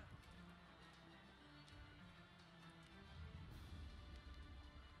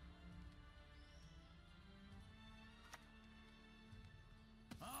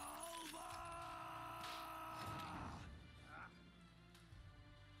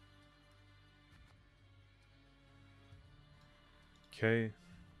 Okay.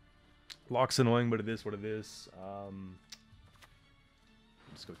 Lock's annoying, but it is what it is.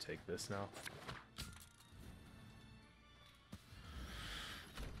 Let's go take this now.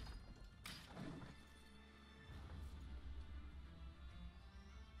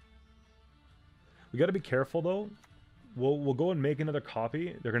 We gotta be careful though. We'll go and make another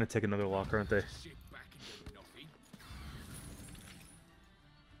copy. They're gonna take another lock, aren't they? Shit back into nothing.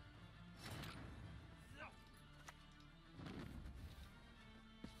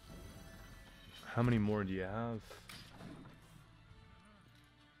 How many more do you have?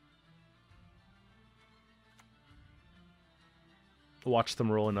 Watch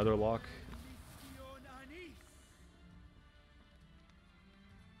them roll another lock.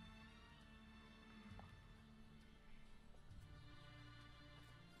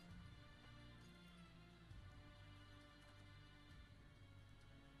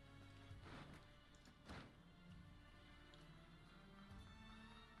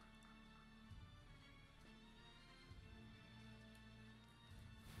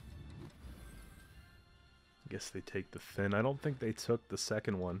 Guess they take the fin. I don't think they took the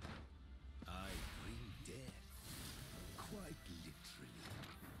second one. I bring death, quite literally.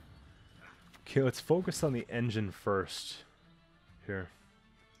 Okay, let's focus on the engine first. Here.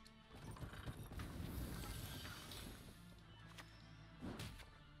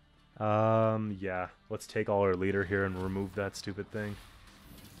 Yeah. Let's take all our leader here and remove that stupid thing.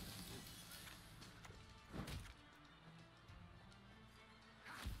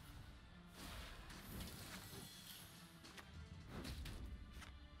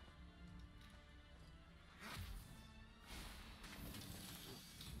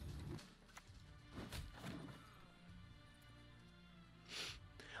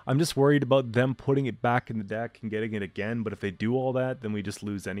 I'm just worried about them putting it back in the deck and getting it again, but if they do all that, then we just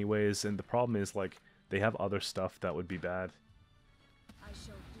lose anyways, and the problem is, like, they have other stuff that would be bad. I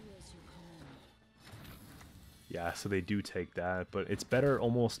shall do as you command. Yeah, so they do take that, but it's better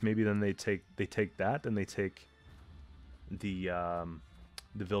almost maybe than they take that than they take the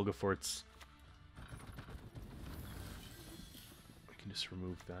Vilgefortz. We can just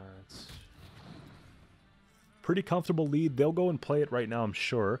remove that. Pretty comfortable lead. They'll go and play it right now, I'm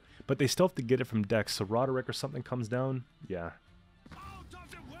sure. But they still have to get it from decks. So Roderick or something comes down. Yeah. Out of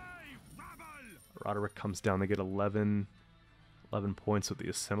the way, rabble! Roderick comes down. They get 11 points with the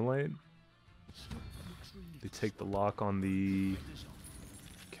Assimilate. They take the lock on the...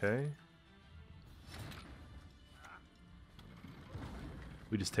 Okay.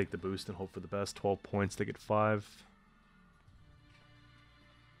 We just take the boost and hope for the best. 12 points. They get 5.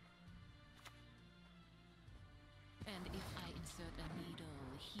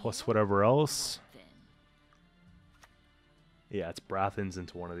 Plus whatever else. Yeah, it's Brathens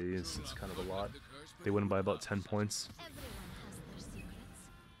into one of these. It's kind of a lot. They win by about 10 points. Everyone has their secrets.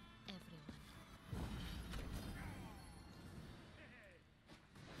 Everyone.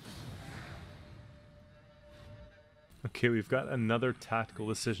 Okay, we've got another tactical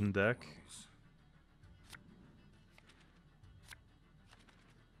decision deck.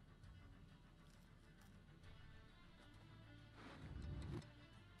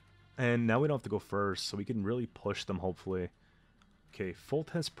 And now we don't have to go first, so we can really push them, hopefully. Okay,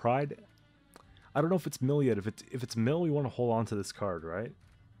 Foltest Pride. I don't know if it's mill yet. If it's mill, we want to hold on to this card, right?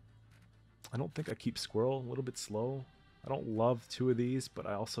 I don't think I keep Squirrel. A little bit slow. I don't love 2 of these, but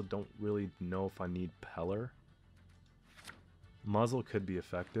I also don't really know if I need Peller. Muzzle could be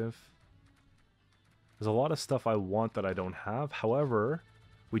effective. There's a lot of stuff I want that I don't have. However,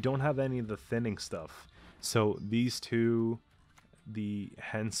 we don't have any of the thinning stuff. So these 2... the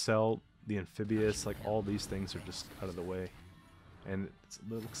Henselt, the Amphibious, like all these things are just out of the way. And it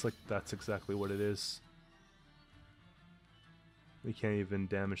looks like that's exactly what it is. We can't even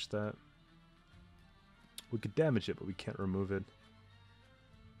damage that. We could damage it, but we can't remove it.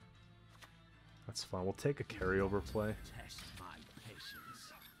 That's fine. We'll take a carryover play. Test my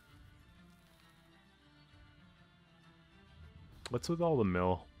patience. What's with all the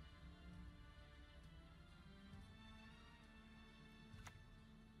mill?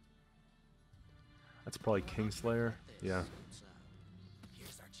 That's probably Kingslayer. Yeah. So,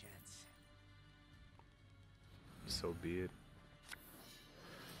 here's our chance. So be it.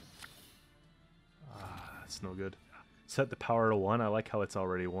 Ah, that's no good. Set the power to 1. I like how it's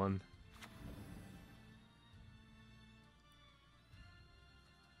already 1.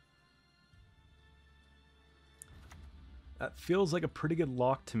 That feels like a pretty good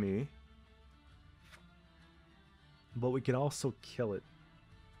lock to me. But we can also kill it.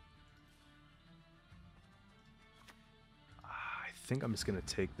 I think I'm just going to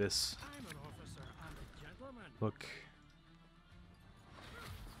take this. I'm an officer and a gentleman. Look.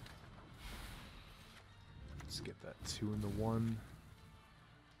 Let's get that 2 in the 1.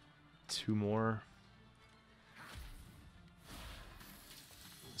 2 more.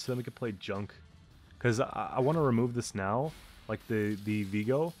 So then we can play junk. Because I want to remove this now, like the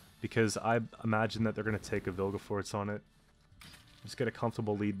Vigo, because I imagine that they're going to take a Vilgefortz on it. Just get a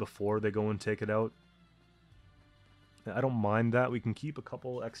comfortable lead before they go and take it out. I don't mind that. We can keep a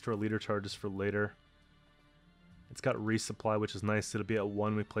couple extra leader charges for later. It's got resupply, which is nice. It'll be at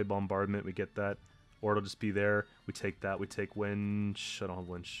 1. We play bombardment. We get that. Or it'll just be there. We take that. We take winch. I don't have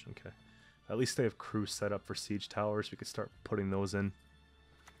winch. Okay. At least they have crew set up for siege towers. We could start putting those in.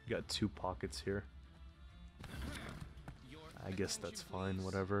 We got 2 pockets here. I guess that's fine.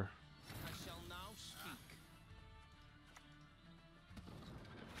 Whatever. I shall now speak.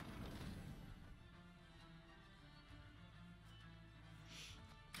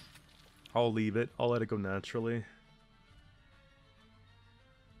 I'll leave it. I'll let it go naturally.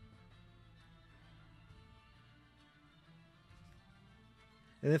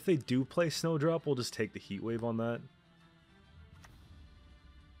 And if they do play Snowdrop, we'll just take the Heat Wave on that.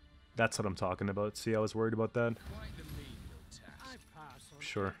 That's what I'm talking about. See, I was worried about that. Quite the menial task. I pass on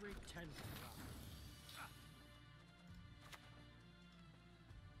Sure. every 10th of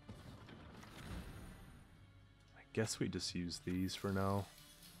I guess we just use these for now.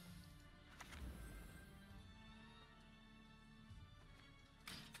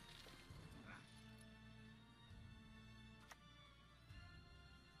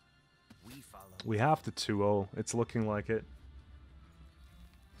 We have to 2-0. It's looking like it.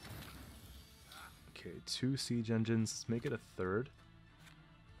 Okay, 2 siege engines. Let's make it a 3rd.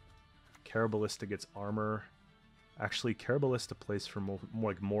 Caraballista gets armor. Actually, Caraballista plays for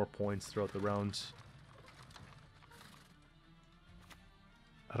more points throughout the round.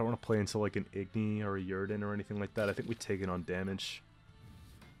 I don't want to play into like an Igni or a Yurden or anything like that. I think we take it on damage.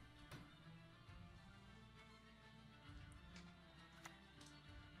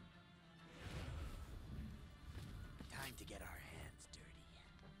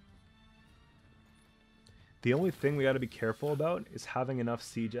 The only thing we got to be careful about is having enough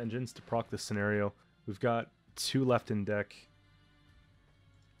siege engines to proc the scenario. We've got 2 left in deck.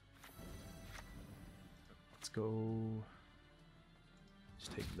 Let's go.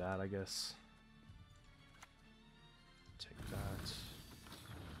 Just take that, I guess. Take that.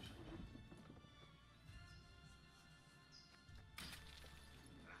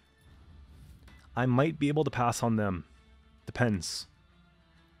 I might be able to pass on them. Depends.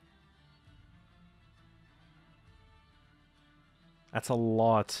 That's a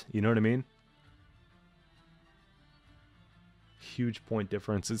lot, you know what I mean? Huge point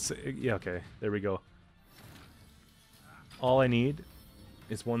difference. Yeah, okay, there we go. All I need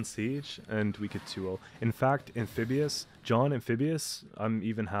is 1 siege, and we could 2-0. In fact, Amphibious, John Amphibious, I'm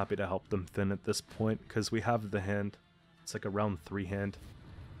even happy to help them thin at this point, because we have the hand. It's like a round 3 hand.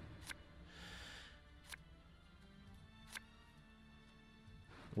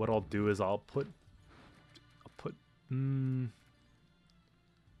 What I'll do is I'll put...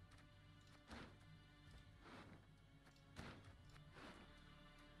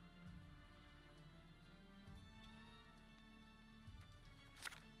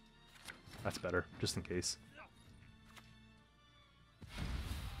 That's better, just in case.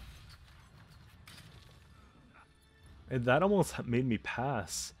 And that almost made me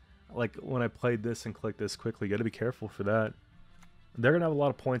pass. Like, when I played this and clicked this quickly, gotta be careful for that. They're gonna have a lot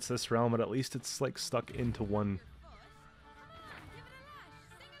of points this round, but at least it's, like, stuck into one.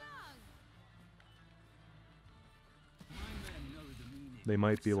 They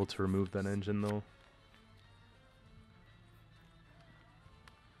might be able to remove that engine, though.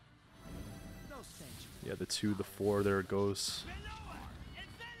 Yeah, the 2, the 4, there it goes.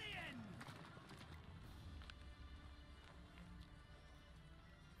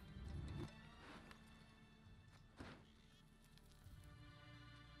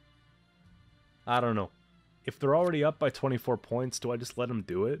 I don't know. If they're already up by 24 points, do I just let them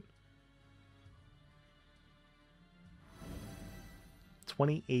do it?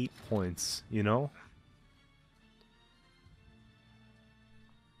 28 points, you know?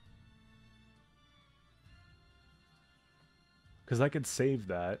 Because I could save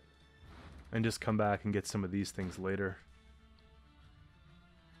that and just come back and get some of these things later.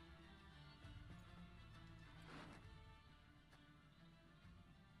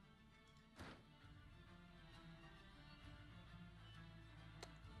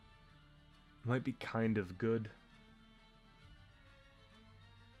 Might be kind of good.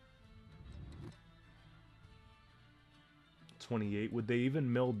 $28. Would they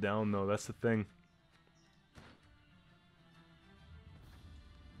even mill down though? That's the thing.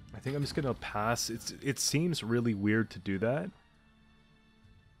 I think I'm just gonna pass. It seems really weird to do that.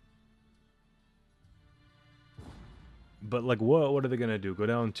 But like what are they gonna do? Go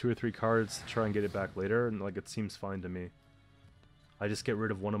down 2 or 3 cards to try and get it back later? And like it seems fine to me. I just get rid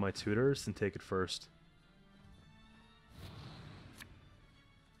of one of my tutors and take it first.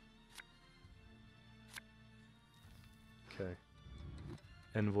 Okay.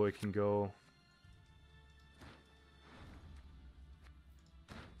 Envoy can go.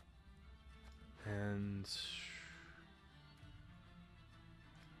 And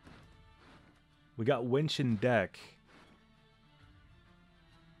we got Winch in deck.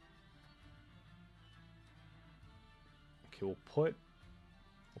 Okay, we'll put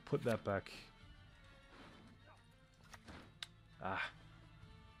that back. Ah.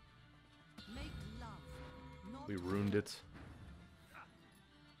 Make love, not We ruined it.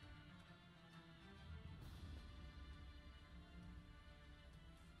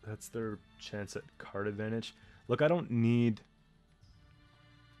 That's their chance at card advantage. Look, I don't need...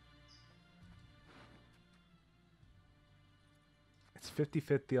 It's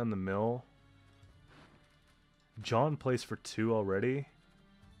 50-50 on the mill. John plays for 2 already.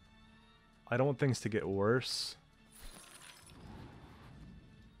 I don't want things to get worse.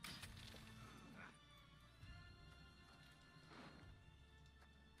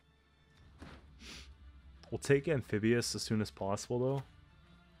 We'll take Amphibious as soon as possible, though.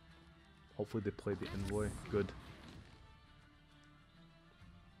 Hopefully they play the Envoy. Good.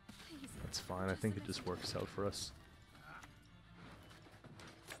 That's fine. I think it just works out for us.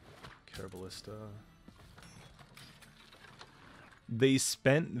 Caraballista. They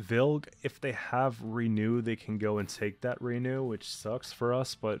spent Vilg. If they have Renew, they can go and take that Renew, which sucks for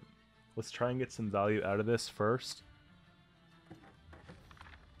us, but let's try and get some value out of this first.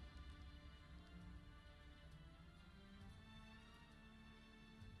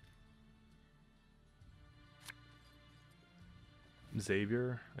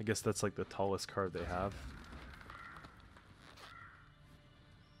 Xavier. I guess that's like the tallest card they have.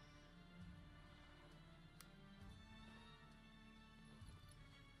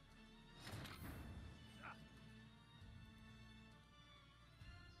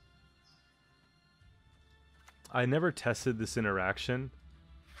 I never tested this interaction.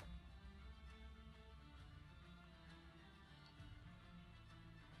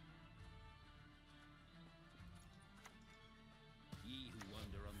 Ye who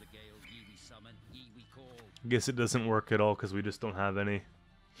wander on the gale, ye we summon, ye we call. I guess it doesn't work at all because we just don't have any.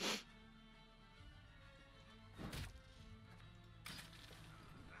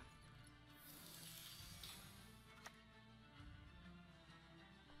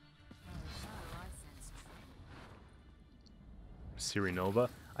 Sirinova.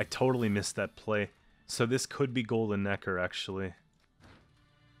 I totally missed that play. So this could be Golden Necker, actually.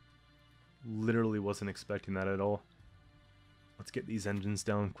 Literally wasn't expecting that at all. Let's get these engines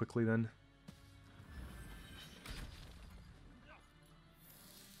down quickly then.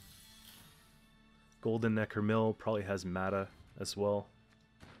 Golden Necker Mill probably has Mata as well.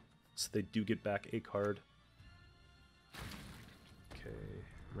 So they do get back a card. Okay,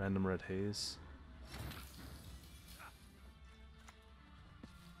 random red haze.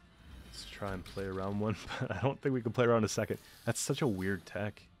 Let's try and play around one, but I don't think we can play around a second. That's such a weird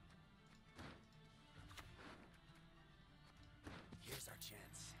tech. Here's our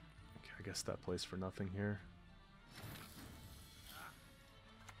chance. Okay, I guess that plays for nothing here.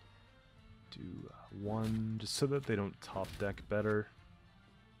 Do one, just so that they don't top deck better.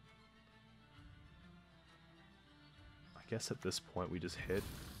 I guess at this point we just hit.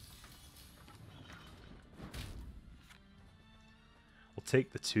 We'll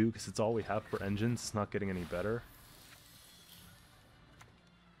take the 2 because it's all we have for engines. It's not getting any better.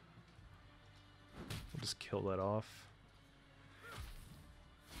 We'll just kill that off.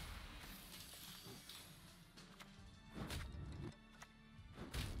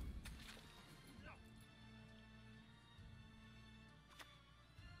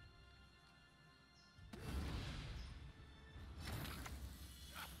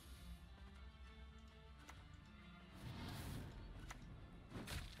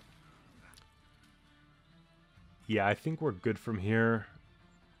 Yeah, I think we're good from here.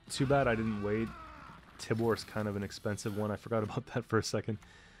 Too bad I didn't wait. Tibor's kind of an expensive one. I forgot about that for a second.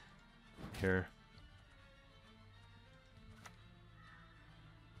 Here.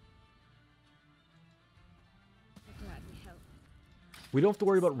 We don't have to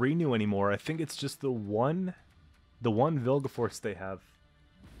worry about Renew anymore. I think it's just the one Vilgeforce they have.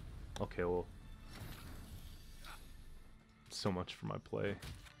 Okay, well. So much for my play.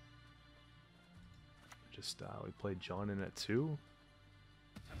 Just, we played John in at 2.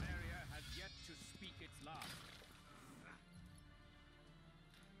 Temeria has yet to speak its last.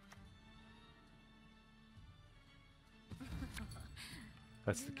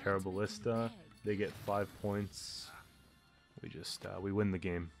 That's the Caraballista. They get 5 points. We just, we win the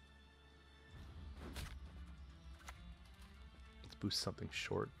game. Let's boost something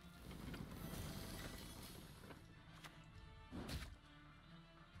short.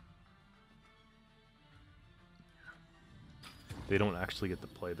 They don't actually get to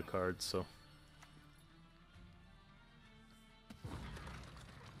play the cards, so...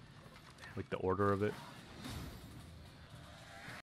 like the order of it.